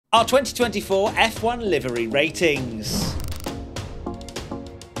Our 2024 F1 livery ratings.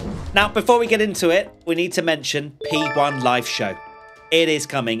 Now, before we get into it, we need to mention P1 Live Show. It is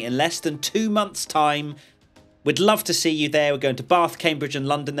coming in less than 2 months' time. We'd love to see you there. We're going to Bath, Cambridge and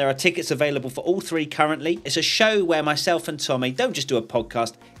London. There are tickets available for all three currently. It's a show where myself and Tommy don't just do a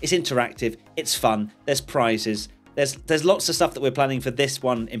podcast. It's interactive. It's fun. There's prizes. There's lots of stuff that we're planning for this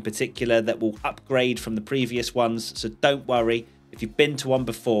one in particular that will upgrade from the previous ones. So don't worry. If you've been to one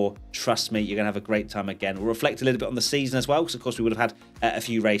before, trust me, you're going to have a great time again. We'll reflect a little bit on the season as well, because of course we would have had a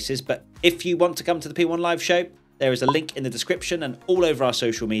few races. But if you want to come to the P1 Live Show, there is a link in the description and all over our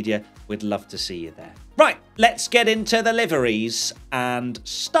social media. We'd love to see you there. Right, let's get into the liveries and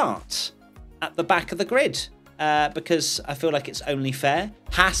start at the back of the grid. Because I feel like it's only fair.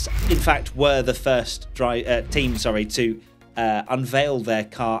 Haas, in fact, were the first team to unveil their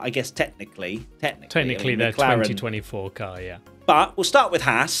car, I guess technically their McLaren 2024 car, yeah. But we'll start with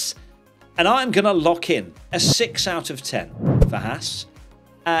Haas, and I'm going to lock in a 6 out of 10 for Haas.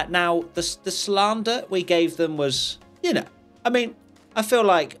 Now, the slander we gave them was, I feel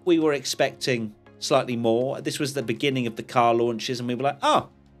like we were expecting slightly more. This was the beginning of the car launches, and we were like, oh,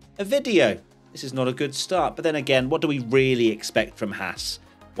 a video. This is not a good start. But then again, what do we really expect from Haas?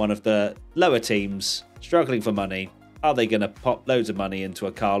 One of the lower teams, struggling for money. Are they going to pop loads of money into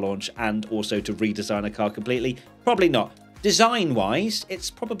a car launch and also to redesign a car completely? Probably not. Design-wise, it's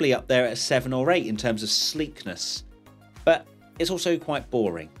probably up there at a 7 or 8 in terms of sleekness. But it's also quite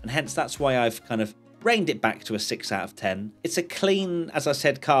boring. And hence, that's why I've kind of reined it back to a 6 out of 10. It's a clean, as I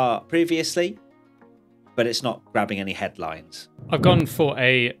said, car previously, but it's not grabbing any headlines. I've gone for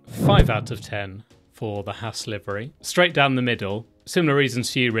a 5 out of 10 for the Haas livery. Straight down the middle. Similar reasons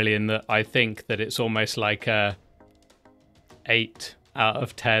to you, really, in that I think that it's almost like a 8 out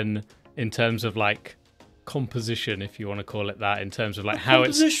of 10 in terms of like composition, if you want to call it that, in terms of like how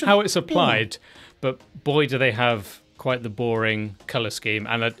it's applied. But boy, do they have quite the boring color scheme,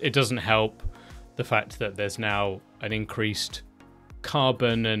 and it doesn't help the fact that there's now an increased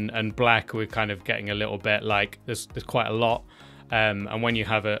carbon and black. We're kind of getting a little bit like there's quite a lot, and when you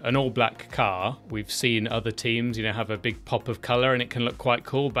have an all black car, we've seen other teams have a big pop of color and it can look quite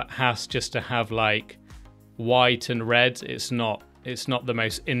cool, but Haas just to have like white and red, it's not the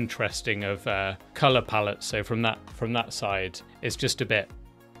most interesting of color palettes. So from that side, it's just a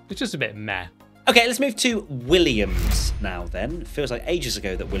bit meh. Okay, let's move to Williams now then. It feels like ages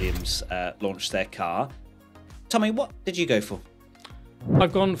ago that Williams launched their car. Tommy, what did you go for?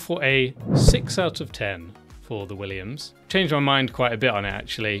 I've gone for a 6 out of 10 for the Williams. Changed my mind quite a bit on it,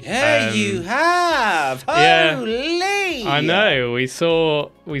 actually. Yeah, you have. Holy! Yeah, I know. We saw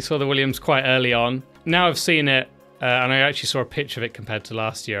the Williams quite early on. Now I've seen it, and I actually saw a picture of it compared to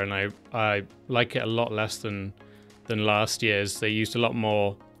last year, and I like it a lot less than last year's. They used a lot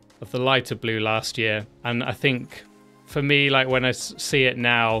more of the lighter blue last year, and I think for me, like when I see it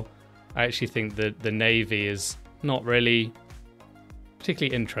now, I actually think that the navy is not really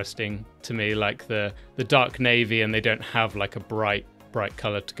particularly interesting to me, like the dark navy, and they don't have like a bright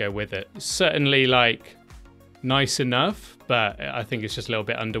color to go with it. It's certainly like nice enough, but I think it's just a little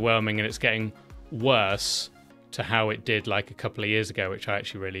bit underwhelming, and it's getting worse to how it did like a couple of years ago, which I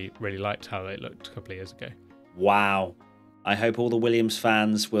actually really liked how it looked a couple of years ago. Wow. I hope all the Williams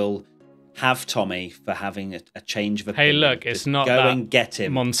fans will have Tommy for having a change of opinion. Hey, look, it's not go that and get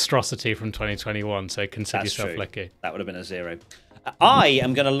him. Monstrosity from 2021, so consider That's yourself true. lucky. That would have been a 0. I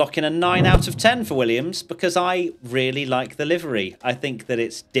am going to lock in a 9 out of 10 for Williams because I really like the livery. I think that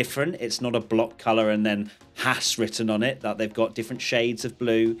it's different. It's not a block colour and then Haas written on it. That they've got different shades of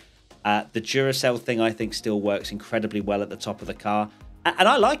blue. The Duracell thing, I think, still works incredibly well at the top of the car. And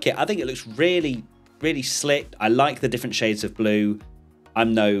I like it. I think it looks really, really slick. I like the different shades of blue.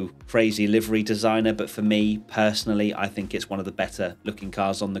 I'm no crazy livery designer, but for me, personally, I think it's one of the better looking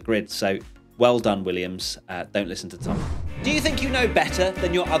cars on the grid. So well done, Williams. Don't listen to Tom. Do you think you know better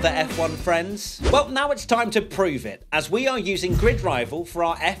than your other F1 friends? Well, now it's time to prove it, as we are using Grid Rival for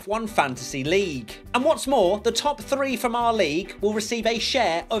our F1 Fantasy League. And what's more, the top 3 from our league will receive a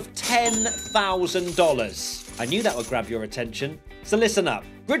share of $10,000. I knew that would grab your attention. So listen up.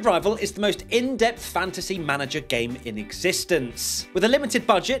 Grid Rival is the most in-depth fantasy manager game in existence. With a limited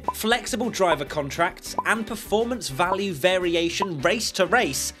budget, flexible driver contracts, and performance value variation race to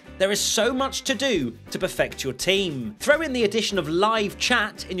race, there is so much to do to perfect your team. Throw in the addition of live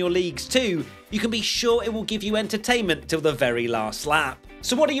chat in your leagues too. You can be sure it will give you entertainment till the very last lap.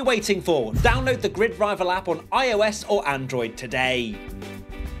 So what are you waiting for? Download the Grid Rival app on iOS or Android today.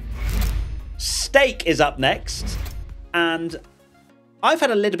 Stake is up next, and I've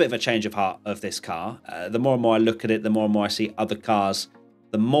had a little bit of a change of heart of this car. The more and more I look at it, the more and more I see other cars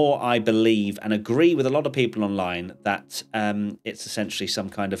the more I believe and agree with a lot of people online that it's essentially some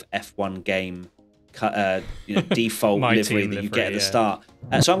kind of F1 game default livery that you get at the start.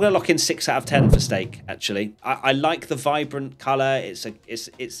 So I'm going to lock in 6 out of 10 for Steak, actually. I like the vibrant colour.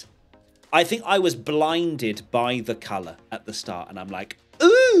 I think I was blinded by the colour at the start, and I'm like,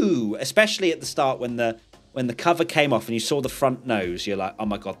 ooh! Especially at the start when the cover came off and you saw the front nose, you're like, oh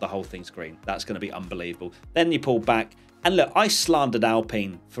my god, the whole thing's green. That's going to be unbelievable. Then you pull back, and look, I slandered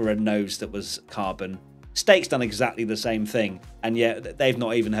Alpine for a nose that was carbon. Steak's done exactly the same thing, and yet they've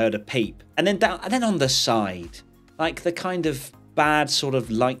not even heard a peep. And then on the side, like the kind of bad sort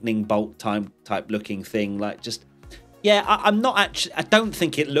of lightning bolt type looking thing, like just, yeah, I'm not actually, I don't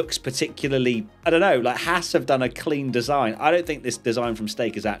think it looks particularly, I don't know, like Haas have done a clean design. I don't think this design from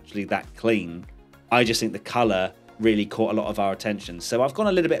Steak is actually that clean. I just think the colour really caught a lot of our attention. So I've gone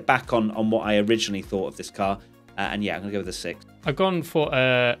a little bit back on what I originally thought of this car, and yeah, I'm going to go with a 6. I've gone for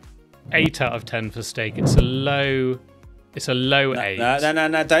 8 out of 10 for Steak. It's a low 8.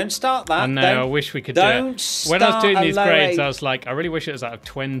 No, don't start that. I wish we could do it. When I was doing these grades, I was like, I really wish it was out of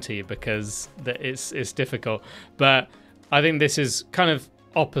 20 because it's difficult. But I think this is kind of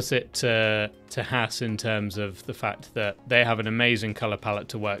opposite to Haas in terms of the fact that they have an amazing colour palette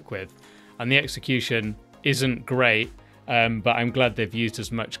to work with. And the execution isn't great, but I'm glad they've used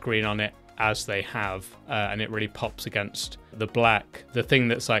as much green on it as they have, and it really pops against the black. The thing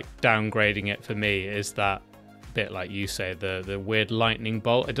that's like downgrading it for me is that bit, like you say, the weird lightning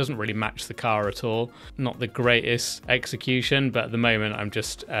bolt. It doesn't really match the car at all. Not the greatest execution, but at the moment I'm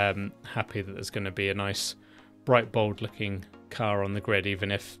just happy that there's going to be a nice bright bold looking car on the grid,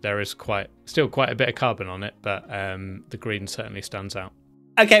 even if there is still quite a bit of carbon on it, but the green certainly stands out.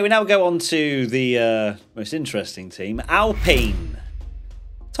 Okay, we now go on to the most interesting team, Alpine.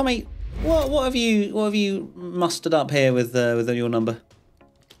 Tommy, what have you mustered up here with your number?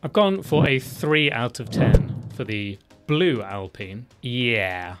 I've gone for a 3 out of 10 for the blue Alpine.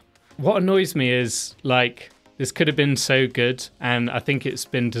 Yeah. What annoys me is, like, this could have been so good, and I think it's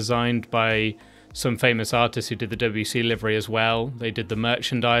been designed by some famous artists who did the WC livery as well. They did the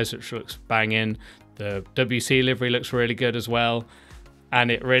merchandise, which looks banging. The WC livery looks really good as well. And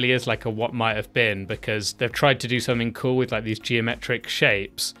it really is like a what might have been, because they've tried to do something cool with like these geometric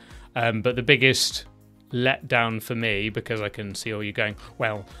shapes. But the biggest letdown for me, because I can see all you going,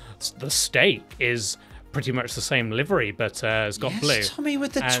 well, the Steak is pretty much the same livery, but it's got blue. Yes, Tommy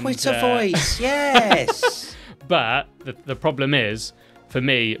with the Twitter voice, yes. But the problem is, for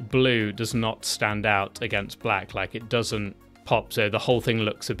me, blue does not stand out against black. Like, it doesn't pop, so the whole thing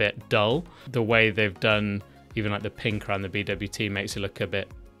looks a bit dull. The way they've done even like the pink around the BWT makes it look a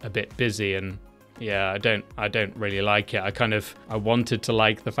bit busy, and yeah, I don't really like it. I wanted to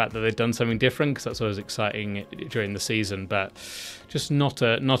like the fact that they'd done something different, because that's what was exciting during the season, but just not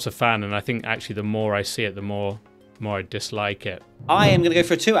a fan. And I think actually the more I see it, the more I dislike it. I am going to go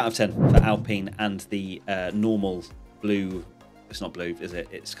for a 2 out of 10 for Alpine and the normal blue. It's not blue, is it?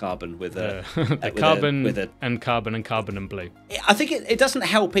 It's carbon with a carbon and blue. I think it doesn't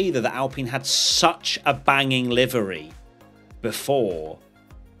help either that Alpine had such a banging livery before,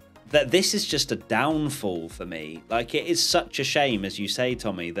 that this is just a downfall for me. Like, it is such a shame, as you say,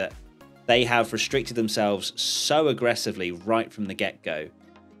 Tommy, that they have restricted themselves so aggressively right from the get-go.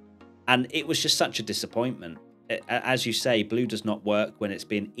 And it was just such a disappointment. As you say, blue does not work when it's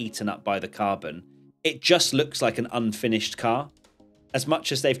being eaten up by the carbon. It just looks like an unfinished car. As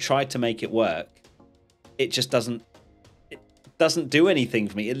much as they've tried to make it work, it just doesn't do anything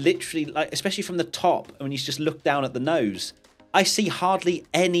for me. It literally, like, especially from the top, when you just look down at the nose, I see hardly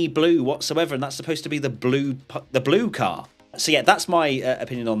any blue whatsoever, and that's supposed to be the blue car. So yeah, that's my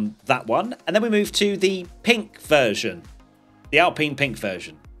opinion on that one. And then we move to the pink version, the Alpine pink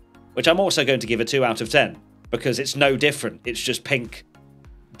version, which I'm also going to give a 2 out of 10 because it's no different. It's just pink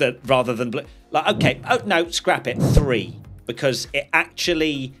rather than blue. Like, okay, oh no, scrap it, 3. Because it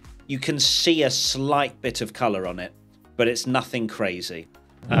actually, you can see a slight bit of colour on it, but it's nothing crazy.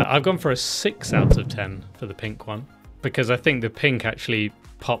 I've gone for a 6 out of 10 for the pink one, because I think the pink actually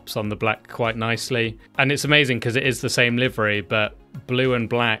pops on the black quite nicely. And it's amazing because it is the same livery, but blue and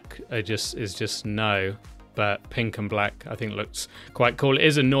black is just no. But pink and black, I think, looks quite cool. It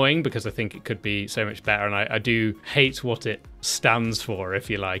is annoying because I think it could be so much better, and I do hate what it stands for, if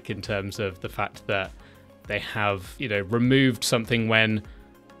you like, in terms of the fact that they have, removed something when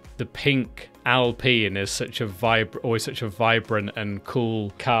the pink Alpine is such a vibrant and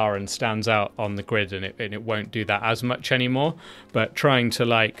cool car and stands out on the grid, and it won't do that as much anymore. But trying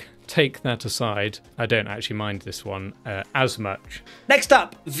to take that aside, I don't actually mind this one as much. Next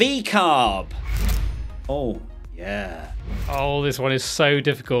up, V-Carb. Oh, Yeah. Oh, this one is so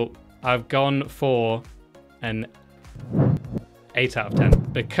difficult. I've gone for an 8 out of 10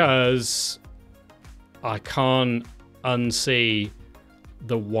 because I can't unsee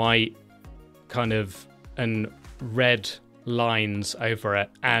the white kind of and red lines over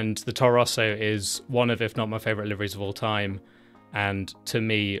it. And the Toro Rosso is one of, if not my favourite liveries of all time. And to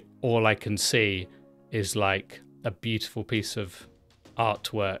me, all I can see is like a beautiful piece of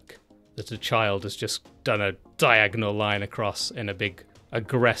artwork that a child has just done a diagonal line across in a big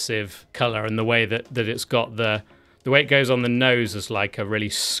aggressive colour. And the way that it's got the way it goes on the nose is like a really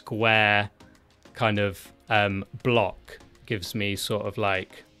square kind of block, gives me sort of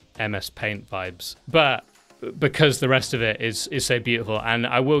like MS Paint vibes. But because the rest of it is so beautiful, and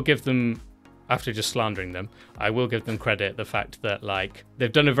I will give them, after just slandering them, I will give them credit, the fact that like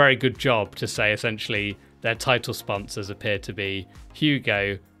they've done a very good job to say essentially their title sponsors appear to be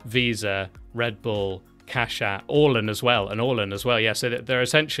Hugo, Visa, Red Bull, Cash App, Orlen as well, yeah. So that they're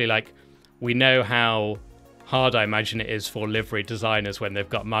essentially like, we know how hard I imagine it is for livery designers when they've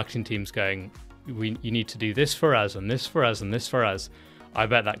got marketing teams going, you need to do this for us and this for us and this for us. I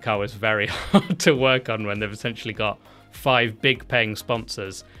bet that car was very hard to work on when they've essentially got 5 big paying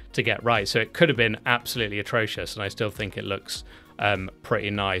sponsors to get right. So it could have been absolutely atrocious, and I still think it looks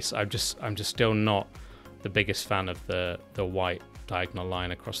pretty nice. I'm just still not the biggest fan of the white diagonal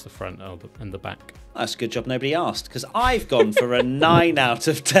line across the front and the back. That's a good job nobody asked, because I've gone for a 9 out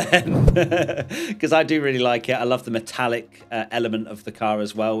of 10 because I do really like it. I love the metallic element of the car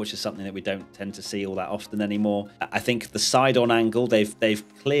as well, which is something that we don't tend to see all that often anymore. I think the side-on angle, they've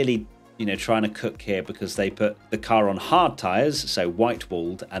clearly, you know, trying to cook here, because they put the car on hard tyres, so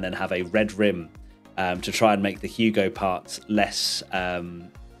white-walled, and then have a red rim to try and make the Hugo parts less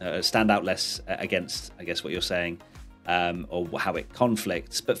stand out less against, I guess, what you're saying. Or how it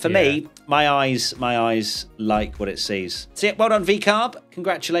conflicts. But for me, my eyes like what it sees. So yeah, well done, V-Carb.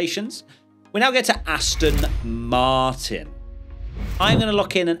 Congratulations. We now get to Aston Martin. I'm going to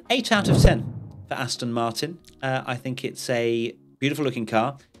lock in an 8 out of 10 for Aston Martin. I think it's a beautiful looking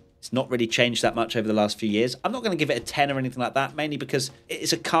car. It's not really changed that much over the last few years. I'm not going to give it a 10 or anything like that, mainly because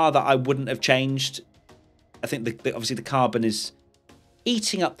it's a car that I wouldn't have changed. I think obviously the carbon is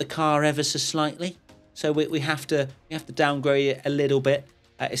eating up the car ever so slightly. So we have to downgrade it a little bit.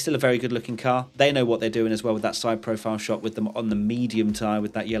 It's still a very good looking car. They know what they're doing as well with that side profile shot, with them on the medium tyre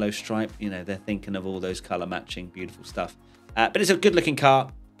with that yellow stripe. You know, they're thinking of all those colour matching beautiful stuff. But it's a good looking car.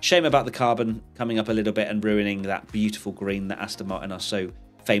 Shame about the carbon coming up a little bit and ruining that beautiful green that Aston Martin are so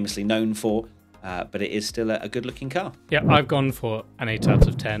famously known for. But it is still a good looking car. Yeah, I've gone for an 8 out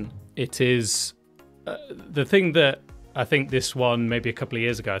of 10. It is the thing that I think this one, maybe a couple of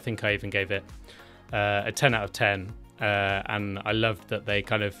years ago, I think I even gave it a 10 out of 10, and I loved that they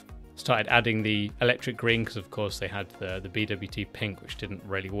kind of started adding the electric green, because of course they had the BWT pink, which didn't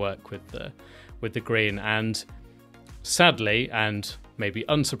really work with the green. And sadly, and maybe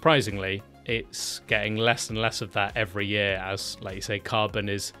unsurprisingly, it's getting less and less of that every year as, like you say, carbon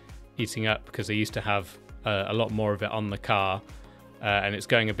is eating up, because they used to have a lot more of it on the car, and it's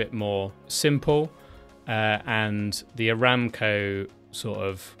going a bit more simple. And the Aramco sort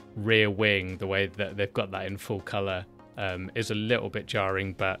of rear wing, the way that they've got that in full colour, is a little bit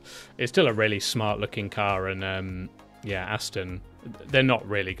jarring, but it's still a really smart looking car. And yeah, Aston, they're not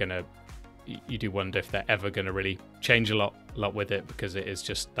really gonna, you do wonder if they're ever gonna really change a lot with it, because it is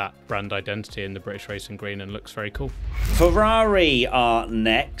just that brand identity in the British racing green and looks very cool. Ferrari are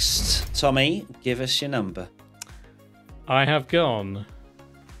next. Tommy, give us your number. I have gone,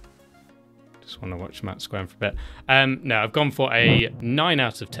 just want to watch Matt squirm for a bit. No, I've gone for a 9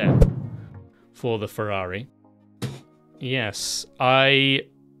 out of 10 for the Ferrari. Yes,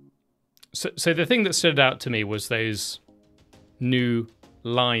 So the thing that stood out to me was those new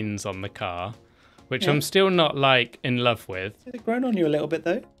lines on the car, which I'm still not like in love with. Has it grown on you a little bit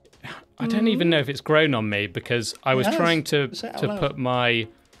though? I don't even know if it's grown on me, because I was trying to put my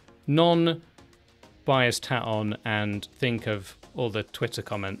non-biased hat on and think of all the Twitter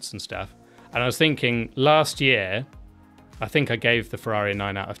comments and stuff. And I was thinking, last year, I think I gave the Ferrari a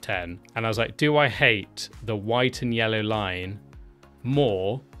 9 out of 10. And I was like, do I hate the white and yellow line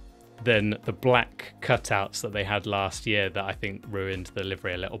more than the black cutouts that they had last year that I think ruined the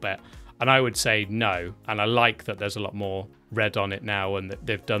livery a little bit? And I would say no. And I like that there's a lot more red on it now, and that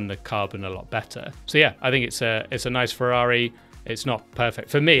they've done the carbon a lot better. So yeah, I think it's a nice Ferrari. It's not perfect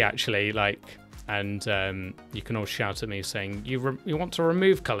for me, actually, like. And you can all shout at me saying you want to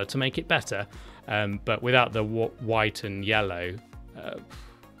remove colour to make it better, but without the white and yellow,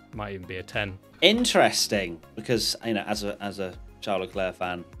 might even be a 10. Interesting, because, you know, as a Charles Leclerc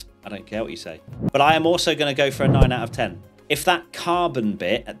fan, I don't care what you say. But I am also going to go for a 9 out of 10. If that carbon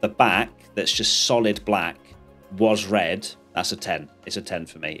bit at the back that's just solid black was red, that's a 10. It's a 10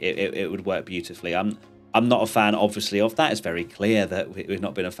 for me. It would work beautifully. I'm not a fan, obviously, of that. It's very clear that we've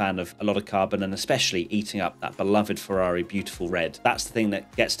not been a fan of a lot of carbon, and especially eating up that beloved Ferrari beautiful red. That's the thing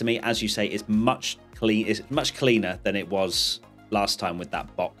that gets to me. As you say, it's much cleaner than it was last time with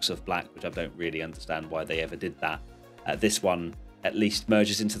that box of black, which I don't really understand why they ever did that. This one at least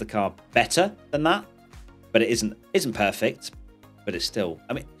merges into the car better than that, but it isn't perfect, but it's still.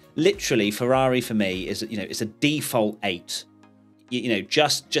 I mean, literally, Ferrari for me is, it's a default 8.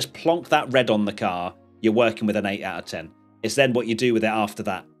 Just plonk that red on the car. You're working with an 8 out of 10. It's then what you do with it after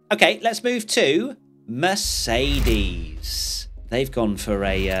that. Okay, let's move to Mercedes. They've gone for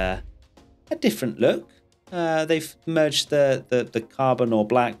a different look. They've merged the carbon or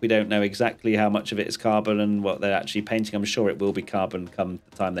black. We don't know exactly how much of it is carbon and what they're actually painting. I'm sure it will be carbon come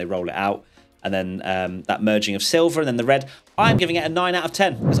the time they roll it out. And then that merging of silver and then the red. I'm giving it a 9 out of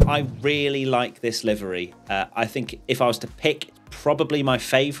 10 because I really like this livery. I think if I was to pick, probably my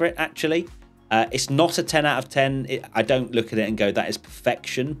favourite, actually. It's not a 10 out of 10. I don't look at it and go, that is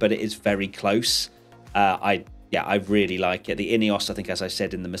perfection, but it is very close. I really like it. The Ineos, I think, as I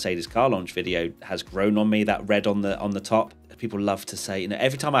said in the Mercedes car launch video, has grown on me. That red on the top. People love to say,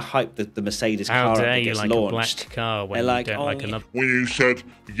 every time I hype the Mercedes car up that gets launched, a black car when like, you don't like another. When you said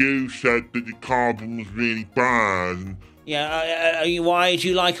that the carbon was really bad. Yeah, why do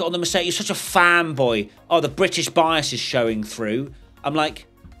you like it on the Mercedes? You're such a fanboy. Oh, the British bias is showing through. I'm like,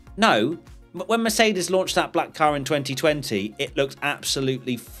 no. When Mercedes launched that black car in 2020, it looked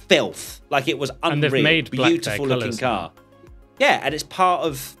absolutely filth. Like it was unreal. And they've made beautiful looking car. Yeah, and it's part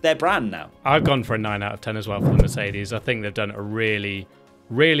of their brand now. I've gone for a 9 out of 10 as well for the Mercedes. I think they've done a really,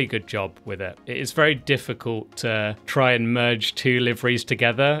 really good job with it. It is very difficult to try and merge two liveries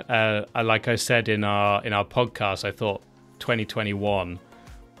together. Like I said in our podcast, I thought 2021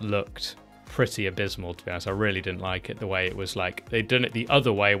 looked pretty abysmal, to be honest. I really didn't like it the way it was. Like they'd done it the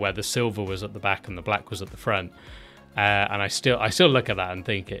other way where the silver was at the back and the black was at the front. And I still look at that and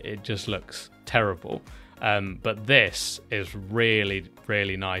think it just looks terrible. But this is really,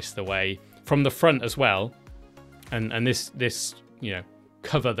 really nice the way from the front as well. And this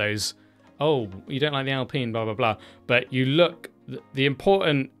cover those, oh, you don't like the Alpine, blah, blah, blah. But you look, the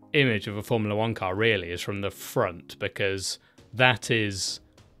important image of a Formula One car really is from the front, because that is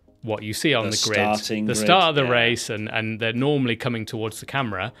what you see on the grid. The start of the race, and they're normally coming towards the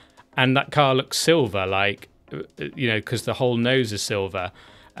camera. And that car looks silver, like, because the whole nose is silver.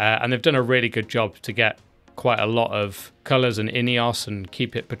 And they've done a really good job to get quite a lot of colours and Ineos and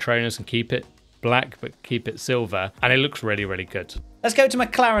keep it Petronas and keep it black but keep it silver, and it looks really, really good. Let's go to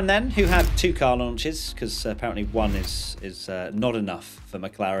McLaren then, who had 2 car launches because apparently one is not enough for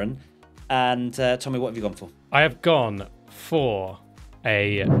McLaren. And Tommy, what have you gone for? I have gone for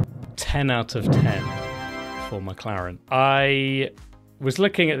a 10 out of 10 for McLaren. I was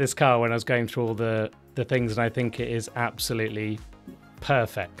looking at this car when I was going through all the things, and I think it is absolutely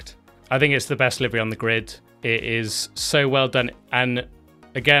perfect. I think it's the best livery on the grid. It is so well done. And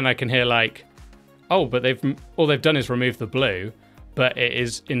again, I can hear like, oh, but all they've done is remove the blue. But it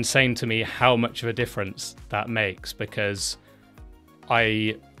is insane to me how much of a difference that makes, because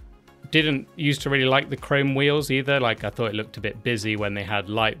I didn't used to really like the chrome wheels either. Like I thought it looked a bit busy when they had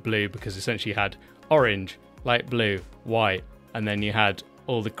light blue, because essentially you had orange, light blue, white, and then you had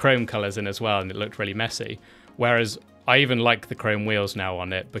all the chrome colours in as well, and it looked really messy. Whereas I even like the chrome wheels now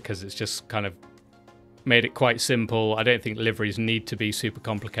on it, because it's just kind of made it quite simple. I don't think liveries need to be super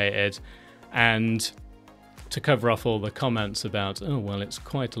complicated. And to cover off all the comments about, oh, well, it's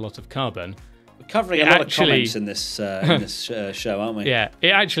quite a lot of carbon. We're covering a lot of comments in this show, aren't we? Yeah, it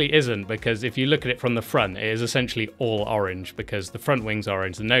actually isn't, because if you look at it from the front, it is essentially all orange, because the front wing's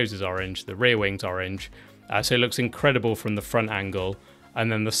orange, the nose is orange, the rear wing's orange. So it looks incredible from the front angle.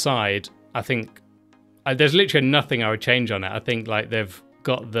 And then the side, I think, there's literally nothing I would change on it. I think like they've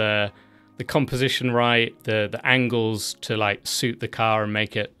got the composition right, the angles to like suit the car and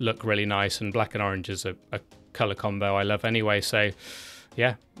make it look really nice. And black and orange is a color combo I love anyway. So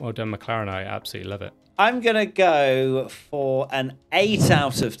yeah, well done McLaren. I absolutely love it. I'm going to go for an 8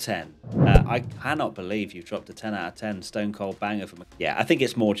 out of 10. I cannot believe you've dropped a 10 out of 10 stone cold banger from. Yeah, I think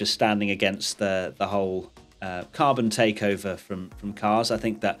it's more just standing against the whole carbon takeover from cars. I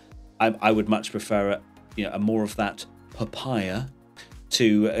think that I would much prefer a more of that papaya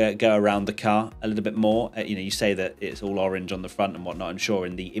to go around the car a little bit more. You say that it's all orange on the front and whatnot, I'm sure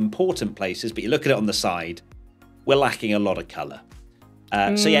in the important places, but you look at it on the side, we're lacking a lot of colour.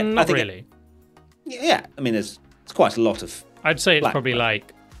 So yeah, not I think really. I mean, there's quite a lot of. I'd say it's black, probably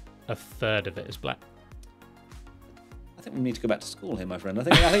like a third of it is black. I think we need to go back to school here, my friend. I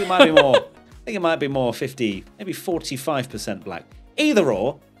think it might be more. I think it might be more 50, maybe 45% black. Either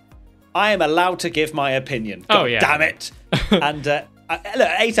or, I am allowed to give my opinion. God damn it! And look,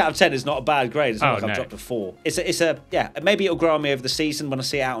 8 out of 10 is not a bad grade. It's not like I've dropped a 4. It's a maybe it'll grow on me over the season when I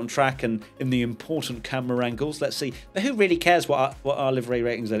see it out on track and in the important camera angles. Let's see. But who really cares what our livery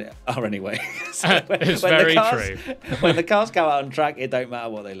ratings are anyway? So it's very true. When the cars go out on track, it don't matter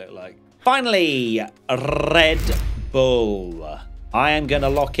what they look like. Finally, Red Bull. I am going to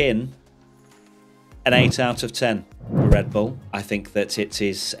lock in an 8 out of 10 for Red Bull. I think that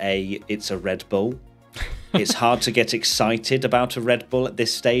it's a Red Bull. It's hard to get excited about a Red Bull at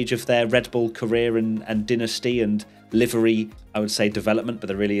this stage of their Red Bull career and dynasty and livery, I would say, development, but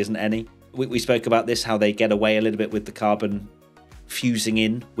there really isn't any. We spoke about this, how they get away a little bit with the carbon fusing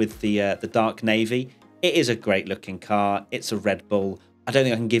in with the dark navy. It is a great looking car. It's a Red Bull. I don't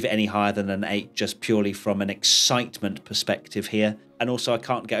think I can give it any higher than an 8 just purely from an excitement perspective here. And also I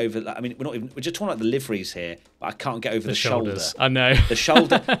can't get over, I mean, we're just talking about the liveries here, but I can't get over the shoulder. I know. The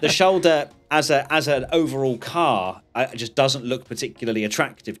shoulder as an overall car, it just doesn't look particularly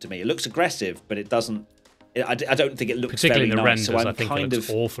attractive to me. It looks aggressive, but it doesn't, I don't think it looks particularly very in the nice. renders. So I think it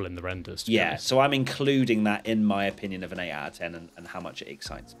looks awful in the renders. Yeah, so I'm including that in my opinion of an 8 out of 10 and how much it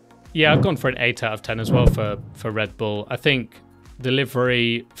excites me. Yeah, I've gone for an 8 out of 10 as well for Red Bull. I think the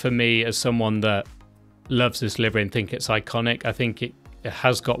livery, for me, as someone that loves this livery and think it's iconic, I think it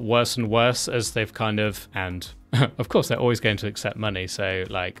has got worse and worse as they've kind of, and of course they're always going to accept money, so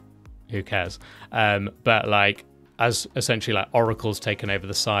like, who cares? But like, as essentially like Oracle's taken over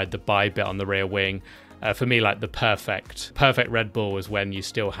the side, the buy bit on the rear wing, for me, like the perfect Red Bull was when you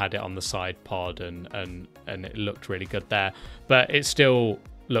still had it on the side pod and it looked really good there, but it still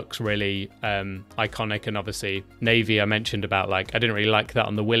looks really iconic. And obviously navy, I mentioned about, like, I didn't really like that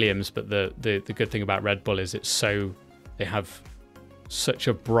on the Williams, but the good thing about Red Bull is they have such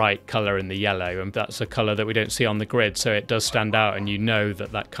a bright color in the yellow, and that's a color that we don't see on the grid, so it does stand out, and you know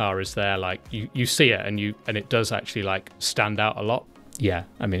that car is there. Like you see it and it does actually like stand out a lot. Yeah,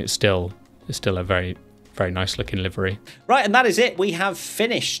 I mean it's still a very, very nice looking livery. Right, and that is it. We have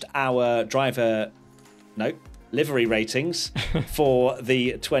finished our livery ratings for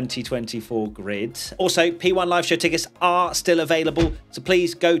the 2024 grid. Also, P1 live show tickets are still available, so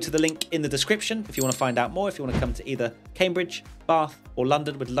please go to the link in the description if you want to find out more, if you want to come to either Cambridge, Bath or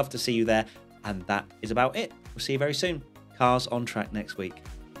London. We'd love to see you there. And that is about it. We'll see you very soon. Cars on track next week.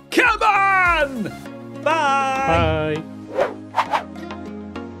 Come on! Bye! Bye!